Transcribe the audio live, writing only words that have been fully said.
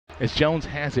as Jones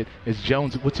has it. As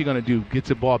Jones, what's he going to do? Gets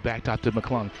the ball back out to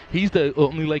McClung. He's the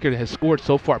only Laker that has scored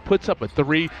so far. Puts up a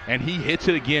three, and he hits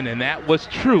it again, and that was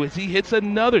true as he hits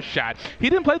another shot. He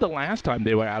didn't play the last time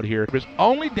they were out here. It was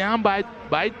only down by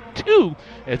 2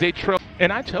 as they trail.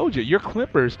 And I told you, your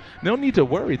Clippers, no need to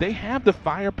worry. They have the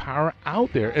firepower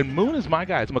out there. And Moon is my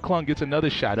guy. As McClung gets another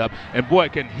shot up. And boy,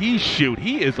 can he shoot.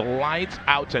 He is lights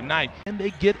out tonight. And they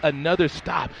get another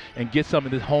stop and get some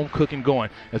of this home cooking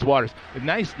going. As Waters, a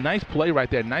nice play right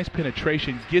there. Nice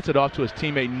penetration. Gets it off to his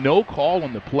teammate. No call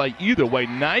on the play either way.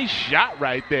 Nice shot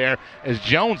right there as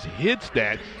Jones hits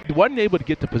that. He wasn't able to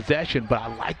get the possession, but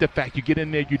I like the fact you get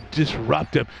in there, you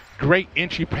disrupt him. Great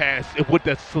entry pass with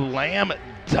the slam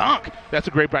dunk. That's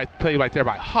a great play right there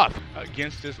by Huff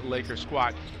against this Lakers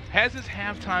squad. Has his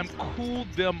halftime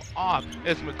cooled them off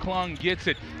as McClung gets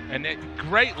it. And that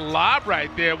great lob right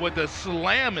there with the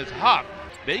slam is Huff.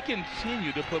 They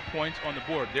continue to put points on the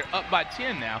board. They're up by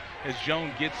 10 now as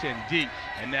Jones gets in deep.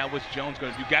 And now what's Jones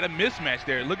going to do? Got a mismatch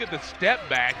there. Look at the step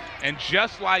back. And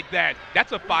just like that,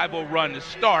 that's a 5-0 run to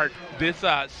start this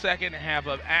second half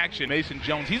of action. Mason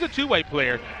Jones, he's a two-way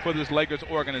player for this Lakers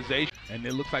organization. And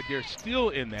it looks like they're still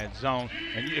in that zone.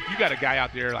 And if you got a guy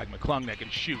out there like McClung that can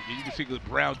shoot, you can see that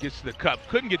Brown gets to the cup.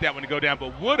 Couldn't get that one to go down,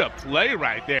 but what a play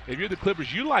right there. If you're the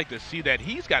Clippers, you like to see that.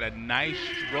 He's got a nice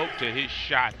stroke to his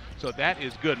shot. So that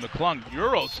is good. McClung,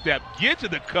 Euro step, get to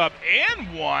the cup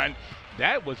and one.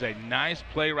 That was a nice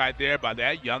play right there by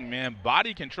that young man.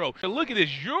 Body control. Look at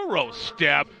his Euro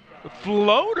step.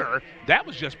 Floater, that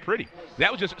was just pretty.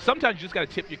 That was just, sometimes you just got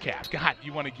to tip your cap. God,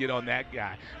 you want to get on that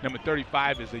guy. Number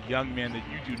 35 is a young man that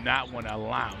you do not want to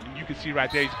allow. And you can see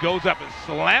right there, he goes up and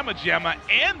slam a jammer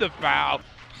and the foul.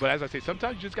 But as I say,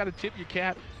 sometimes you just got to tip your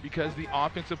cap because the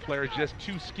offensive player is just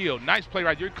too skilled. Nice play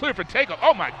right there. Clear for takeoff.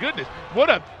 Oh, my goodness.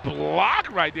 What a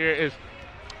block right there is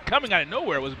coming out of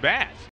nowhere. It was Bass.